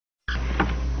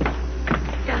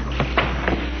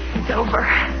over.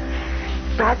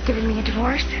 Brad's given me a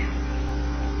divorce.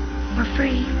 We're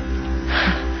free.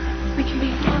 We can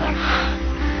be together.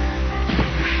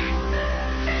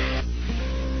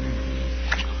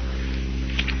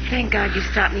 Thank God you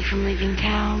stopped me from leaving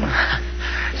town.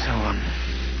 So,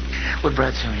 what'd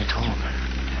Brad say when you told him?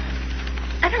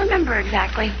 I don't remember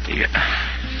exactly. Yeah.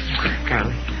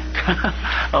 Carly.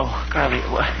 Oh, Carly,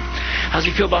 how's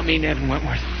he feel about me, Ned, and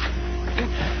Wentworth?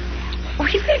 Well,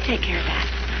 he's going to take care of that.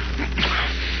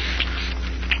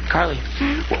 Carly,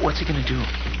 what's he going to do?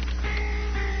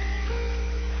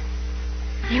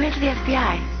 He went to the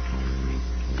FBI.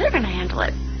 They're going to handle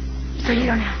it, so you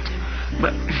don't have to.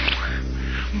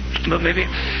 But maybe,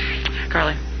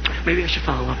 Carly, maybe I should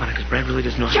follow up on it, because Brad really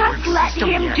doesn't know how to work Just the let system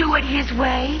him yet. do it his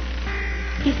way.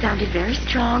 He sounded very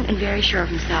strong and very sure of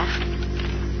himself.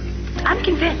 I'm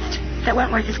convinced that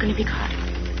Wentworth is going to be caught.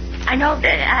 I know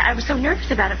that I was so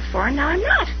nervous about it before, and now I'm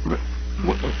not.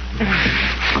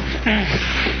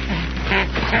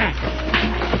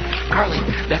 Carly,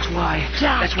 that's why.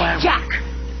 Jack, That's why. Jack,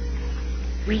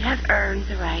 we have earned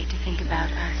the right to think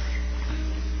about us.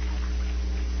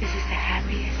 This is the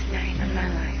happiest night of my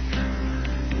life.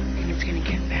 And it's going to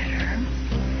get better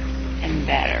and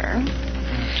better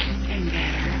and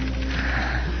better.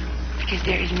 Because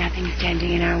there is nothing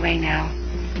standing in our way now.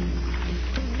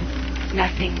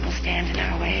 Nothing will stand in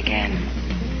our way again.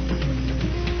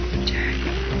 Jack,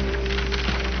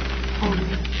 hold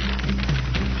me.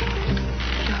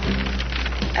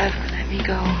 Don't ever let me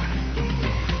go.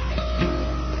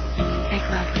 Make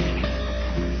love with me.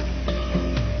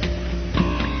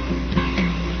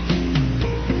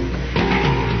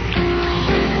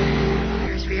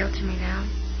 It's real to me now.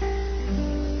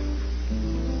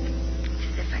 It's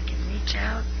as if I can reach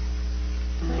out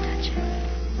and touch it.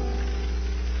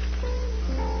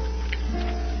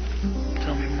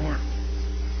 Tell me more.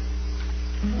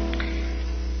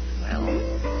 Well,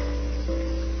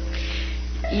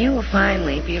 you will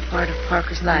finally be a part of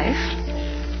Parker's life,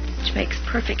 which makes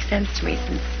perfect sense to me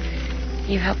since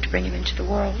you helped bring him into the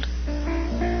world.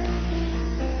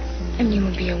 And you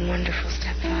will be a wonderful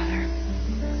stepfather.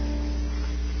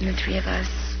 And the three of us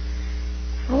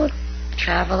will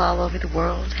travel all over the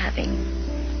world having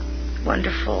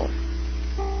wonderful,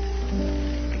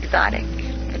 exotic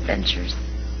adventures.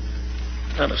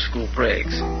 None of school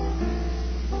breaks.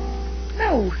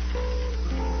 No.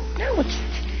 No,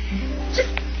 just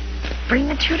bring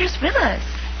the tutors with us.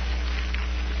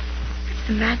 It's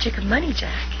the magic of money,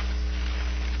 Jack.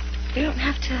 We don't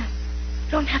have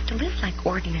to live like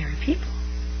ordinary people.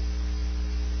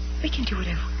 We can do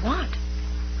whatever we want.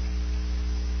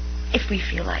 If we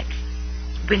feel like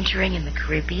wintering in the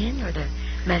Caribbean or the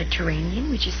Mediterranean,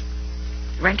 we just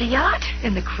rent a yacht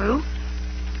and the crew,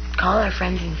 call our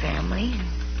friends and family, and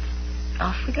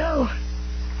off we go.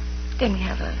 Then we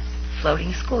have a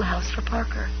floating schoolhouse for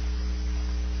Parker.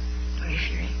 Or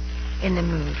if you're in the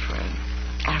mood for an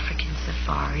African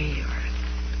safari or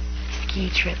a ski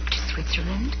trip to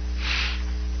Switzerland,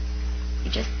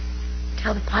 you just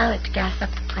tell the pilot to gas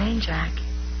up the plane, Jack.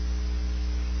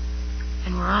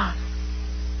 And we're off.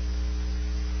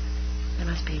 There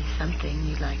must be something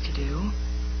you'd like to do.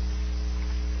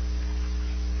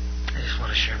 I just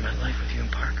want to share my life with you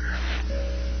and Parker.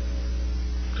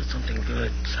 But something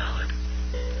good, solid.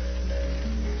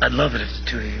 I'd love it if the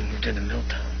two of you moved into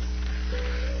Milltown.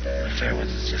 The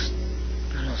Fairwoods is just,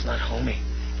 I don't know, it's not homey.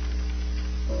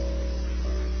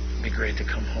 It'd be great to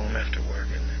come home after work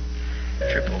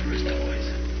and trip over his toys.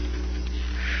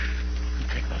 And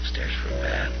take him upstairs for a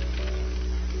bath.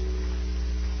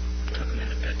 Tuck him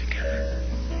into bed together.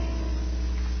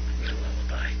 Get a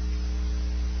lullaby.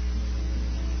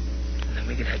 And then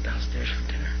we could head downstairs for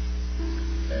dinner.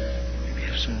 Maybe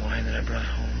have some wine that I brought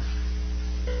home.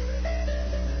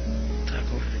 Talk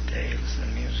over the day, listen to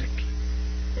music.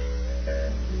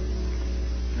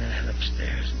 And then head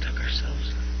upstairs and tuck ourselves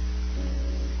in.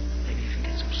 Maybe even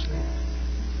get some sleep.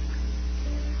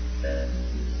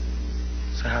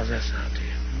 So how's that sound to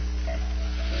you?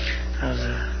 How's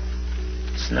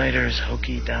Snyder's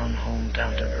hokey, down home,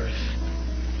 down to earth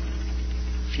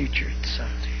future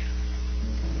sound to you?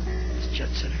 It's Jet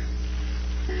Setter.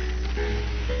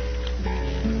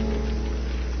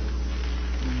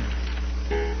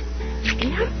 You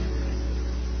know,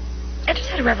 I just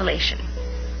had a revelation.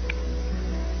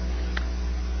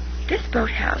 This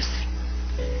boathouse,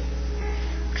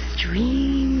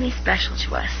 extremely special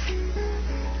to us.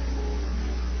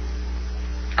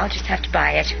 I'll just have to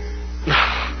buy it.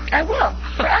 I will,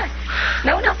 for us.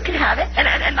 No one else can have it,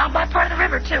 and I'll buy part of the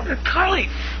river, too. Carly,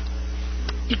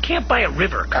 you can't buy a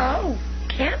river. Oh,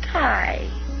 can't I?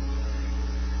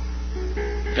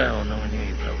 Oh, no, I knew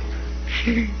you probably.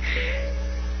 You're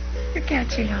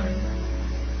catching on.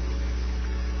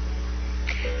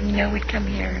 You know, we'd come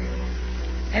here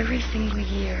every single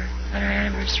year on our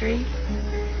anniversary,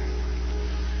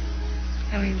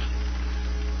 and we'd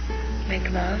make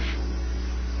love.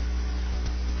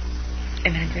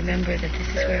 And I'd remember that this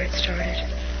is where it started.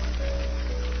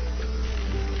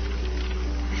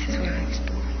 This is where it